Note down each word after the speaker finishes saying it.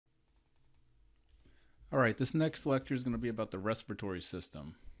All right, this next lecture is going to be about the respiratory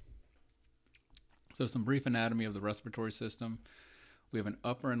system. So, some brief anatomy of the respiratory system. We have an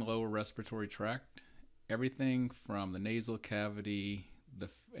upper and lower respiratory tract. Everything from the nasal cavity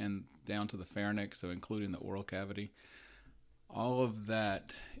and down to the pharynx, so including the oral cavity, all of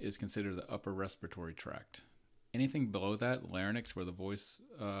that is considered the upper respiratory tract. Anything below that, larynx, where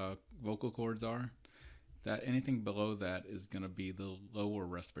the vocal cords are, that anything below that is going to be the lower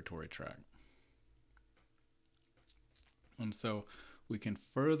respiratory tract. And so we can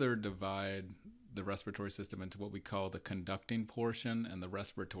further divide the respiratory system into what we call the conducting portion and the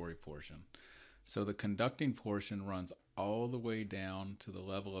respiratory portion. So the conducting portion runs all the way down to the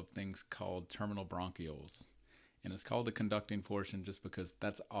level of things called terminal bronchioles. And it's called the conducting portion just because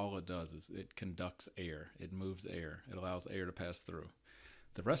that's all it does is it conducts air. It moves air. It allows air to pass through.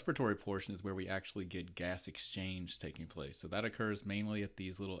 The respiratory portion is where we actually get gas exchange taking place. So that occurs mainly at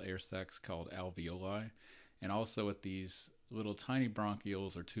these little air sacs called alveoli, and also at these little tiny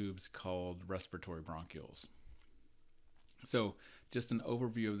bronchioles or tubes called respiratory bronchioles. So just an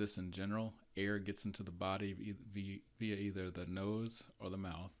overview of this in general, air gets into the body via either the nose or the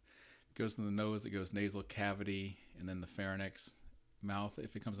mouth. It goes in the nose, it goes nasal cavity, and then the pharynx. Mouth,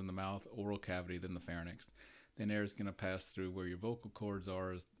 if it comes in the mouth, oral cavity, then the pharynx. Then air is going to pass through where your vocal cords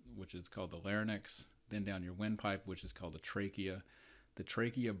are, which is called the larynx, then down your windpipe, which is called the trachea. The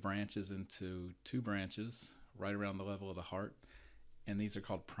trachea branches into two branches right around the level of the heart, and these are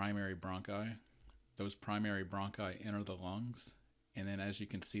called primary bronchi. Those primary bronchi enter the lungs, and then as you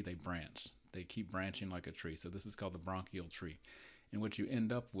can see, they branch. They keep branching like a tree. So this is called the bronchial tree. And what you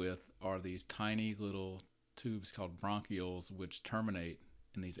end up with are these tiny little tubes called bronchioles, which terminate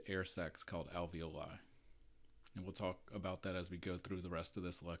in these air sacs called alveoli. And we'll talk about that as we go through the rest of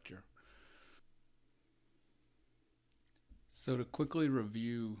this lecture. So to quickly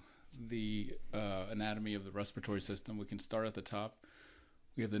review the anatomy of the respiratory system, we can start at the top.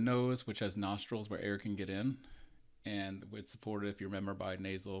 We have the nose, which has nostrils where air can get in, and it's supported, if you remember, by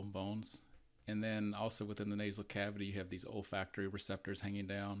nasal bones. And then also within the nasal cavity, you have these olfactory receptors hanging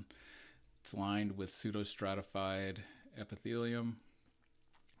down. It's lined with pseudostratified epithelium.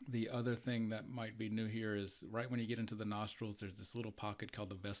 The other thing that might be new here is right when you get into the nostrils, there's this little pocket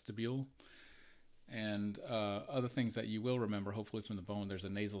called the vestibule. And other things that you will remember, hopefully from the bone, there's a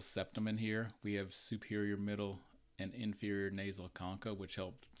nasal septum in here. We have superior, middle, and inferior nasal concha, which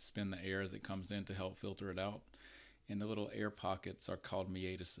help spin the air as it comes in to help filter it out. And the little air pockets are called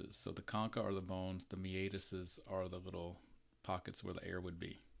meatuses. So the concha are the bones, the meatuses are the little pockets where the air would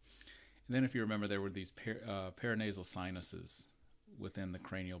be. And then if you remember, there were these paranasal sinuses within the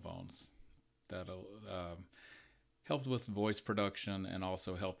cranial bones that helped with voice production and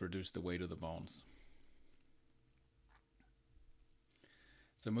also helped reduce the weight of the bones.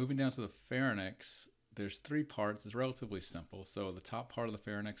 So moving down to the pharynx, there's three parts. It's relatively simple. So the top part of the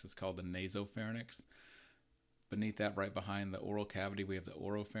pharynx is called the nasopharynx. Beneath that, right behind the oral cavity, we have the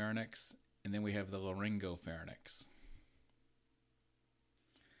oropharynx, and then we have the laryngopharynx.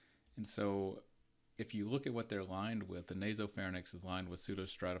 And so if you look at what they're lined with, the nasopharynx is lined with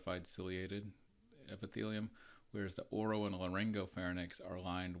pseudostratified ciliated epithelium, whereas the oro and laryngopharynx are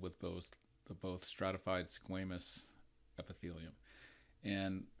lined with both stratified squamous epithelium.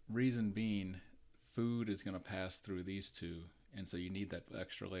 And reason being, food is going to pass through these two, and so you need that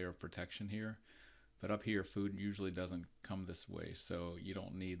extra layer of protection here. But up here, food usually doesn't come this way, so you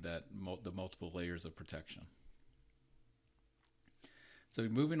don't need the multiple layers of protection. So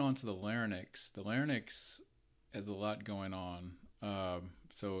moving on to the larynx has a lot going on.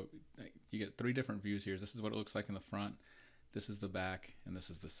 So you get three different views here. This is what it looks like in the front, this is the back, and this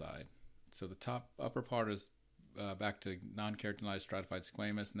is the side. So the upper part is back to non-keratinized stratified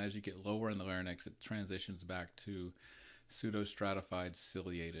squamous, and as you get lower in the larynx, it transitions back to pseudostratified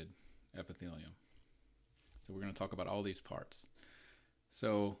ciliated epithelium. So we're going to talk about all these parts.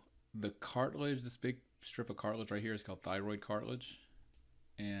 So the cartilage, this big strip of cartilage right here is called thyroid cartilage,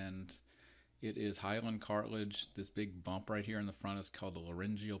 and it is hyaline cartilage. This big bump right here in the front is called the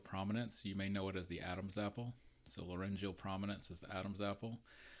laryngeal prominence. You may know it as the Adam's apple. So laryngeal prominence is the Adam's apple.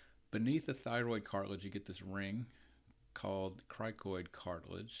 Beneath the thyroid cartilage, you get this ring called cricoid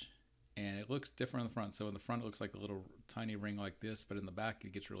cartilage, and it looks different in the front. So in the front, it looks like a little tiny ring like this, but in the back,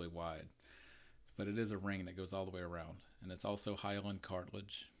 it gets really wide. But it is a ring that goes all the way around, and it's also hyaline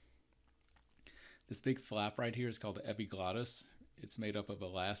cartilage. This big flap right here is called the epiglottis. It's made up of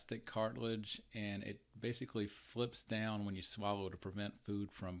elastic cartilage, and it basically flips down when you swallow to prevent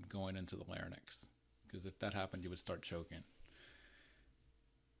food from going into the larynx, because if that happened, you would start choking.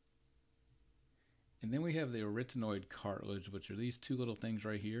 And then we have the arytenoid cartilage, which are these two little things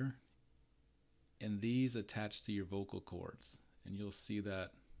right here. and these attach to your vocal cords, and you'll see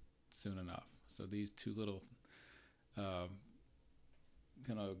that soon enough. So these two little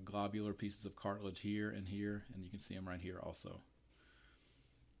kind of globular pieces of cartilage here, and you can see them right here also.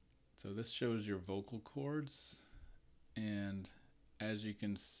 So this shows your vocal cords, and as you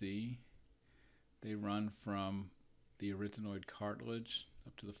can see, they run from the arytenoid cartilage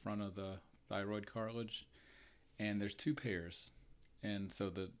up to the front of the thyroid cartilage, and there's two pairs. And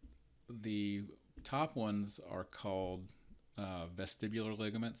so the top ones are called vestibular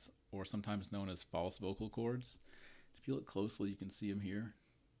ligaments, or sometimes known as false vocal cords. If you look closely, you can see them here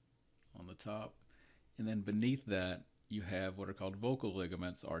on the top. And then beneath that, you have what are called vocal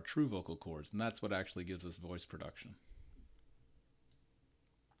ligaments, or true vocal cords, and that's what actually gives us voice production.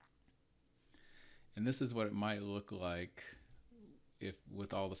 And this is what it might look like if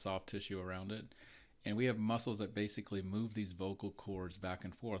with all the soft tissue around it. And we have muscles that basically move these vocal cords back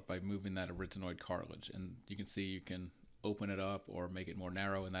and forth by moving that arytenoid cartilage. And you can see you can open it up or make it more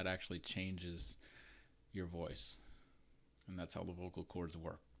narrow, and that actually changes your voice. And that's how the vocal cords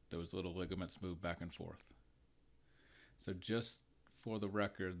work. Those little ligaments move back and forth. So just for the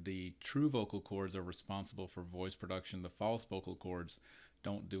record, the true vocal cords are responsible for voice production. The false vocal cords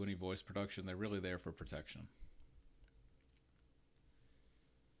don't do any voice production. They're really there for protection.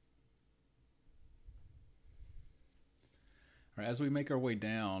 All right, as we make our way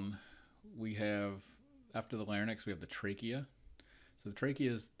down, we have, after the larynx, we have the trachea. So the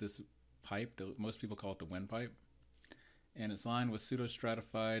trachea is this pipe that most people call it the windpipe. And it's lined with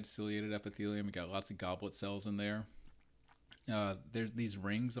pseudostratified ciliated epithelium. You got lots of goblet cells in there. There's these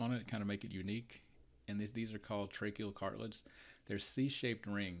rings on it, kind of make it unique. And these are called tracheal cartilage. They're C-shaped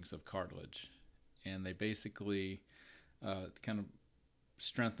rings of cartilage. And they basically kind of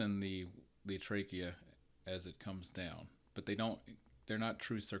strengthen the trachea as it comes down. But they're not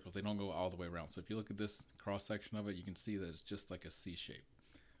true circles. They don't go all the way around. So if you look at this cross section of it, you can see that it's just like a C shape.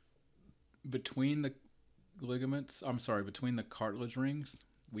 Between the between the cartilage rings,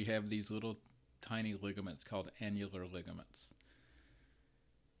 we have these little tiny ligaments called annular ligaments.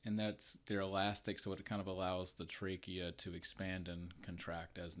 And they're elastic, so it kind of allows the trachea to expand and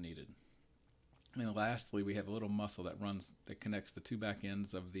contract as needed. And lastly, we have a little muscle that connects the two back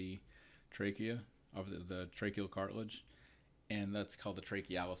ends of the trachea, of the tracheal cartilage, and that's called the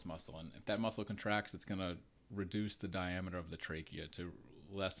trachealis muscle. And if that muscle contracts, it's going to reduce the diameter of the trachea to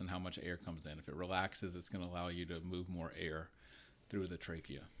lessen how much air comes in. If it relaxes, it's going to allow you to move more air through the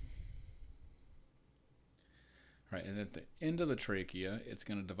trachea. Right, and at the end of the trachea, it's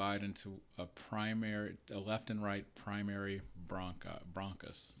going to divide into a left and right primary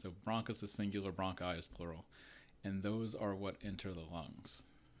bronchus. So bronchus is singular, bronchi is plural. And those are what enter the lungs.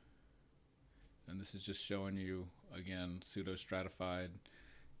 And this is just showing you, again, pseudostratified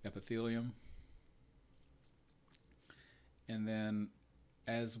epithelium. And then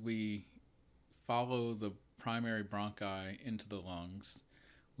as we follow the primary bronchi into the lungs,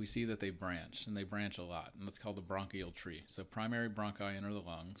 we see that they branch, and they branch a lot, and that's called the bronchial tree. So primary bronchi enter the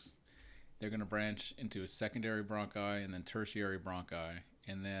lungs. They're going to branch into a secondary bronchi and then tertiary bronchi,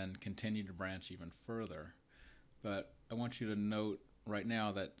 and then continue to branch even further. But I want you to note right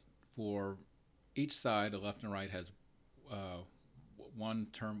now that for each side, the left and right, has one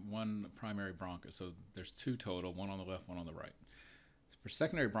primary bronchus. So there's two total, one on the left, one on the right. For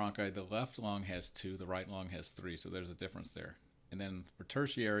secondary bronchi, the left lung has 2, the right lung has 3, so there's a difference there. And then for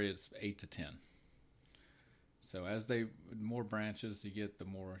tertiary, it's 8 to 10. So as more branches you get, the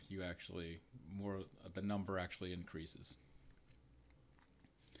the number actually increases.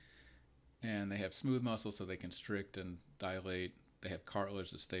 And they have smooth muscles so they constrict and dilate. They have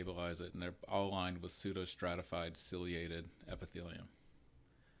cartilage to stabilize it, and they're all lined with pseudostratified ciliated epithelium.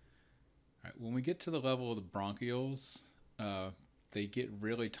 All right, when we get to the level of the bronchioles, they get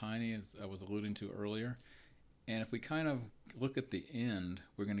really tiny, as I was alluding to earlier. And if we kind of look at the end,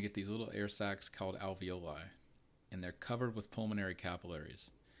 we're going to get these little air sacs called alveoli. And they're covered with pulmonary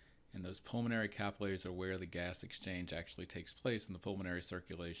capillaries. And those pulmonary capillaries are where the gas exchange actually takes place in the pulmonary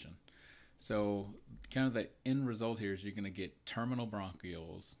circulation. So kind of the end result here is you're going to get terminal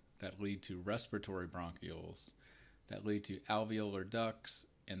bronchioles that lead to respiratory bronchioles that lead to alveolar ducts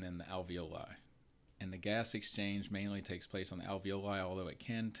and then the alveoli. And the gas exchange mainly takes place on the alveoli, although it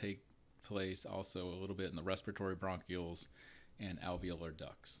can take place also a little bit in the respiratory bronchioles and alveolar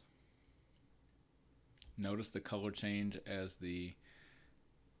ducts. Notice the color change as the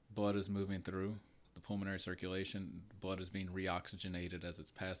blood is moving through the pulmonary circulation. Blood is being reoxygenated as it's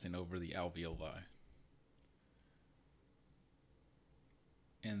passing over the alveoli.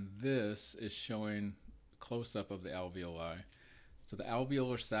 And this is showing a close-up of the alveoli. So the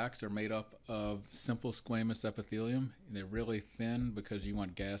alveolar sacs are made up of simple squamous epithelium. They're really thin because you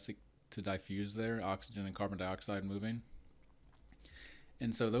want gas to diffuse there, oxygen and carbon dioxide moving.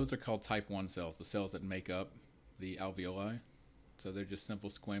 And so those are called type 1 cells, the cells that make up the alveoli. So they're just simple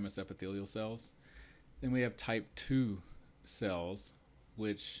squamous epithelial cells. Then we have type 2 cells,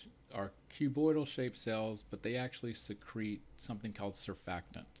 which are cuboidal shaped cells, but they actually secrete something called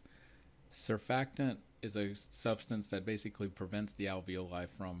surfactant. Surfactant is a substance that basically prevents the alveoli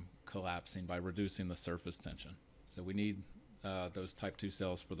from collapsing by reducing the surface tension. So we need those type 2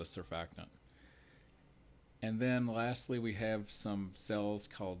 cells for the surfactant. And then lastly, we have some cells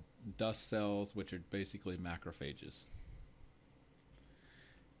called dust cells, which are basically macrophages.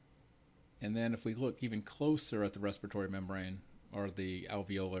 And then if we look even closer at the respiratory membrane or the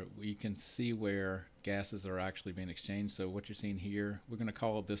alveolar, we can see where gases are actually being exchanged. So what you're seeing here, we're going to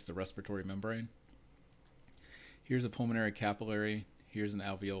call this the respiratory membrane. Here's a pulmonary capillary, here's an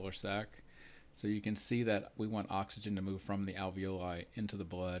alveolar sac. So you can see that we want oxygen to move from the alveoli into the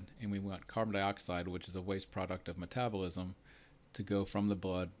blood, and we want carbon dioxide, which is a waste product of metabolism, to go from the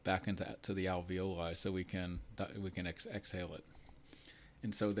blood back into the alveoli so we can exhale it.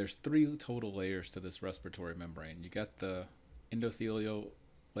 And so there's 3 total layers to this respiratory membrane. You got the endothelial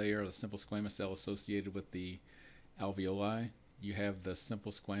layer, the simple squamous cell associated with the alveoli. You have the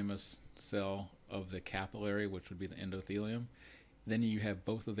simple squamous cell of the capillary, which would be the endothelium. Then you have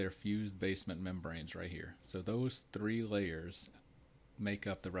both of their fused basement membranes right here. So those 3 layers make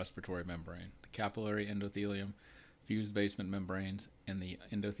up the respiratory membrane: the capillary endothelium, fused basement membranes, and the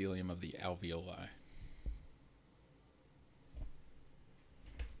endothelium of the alveoli.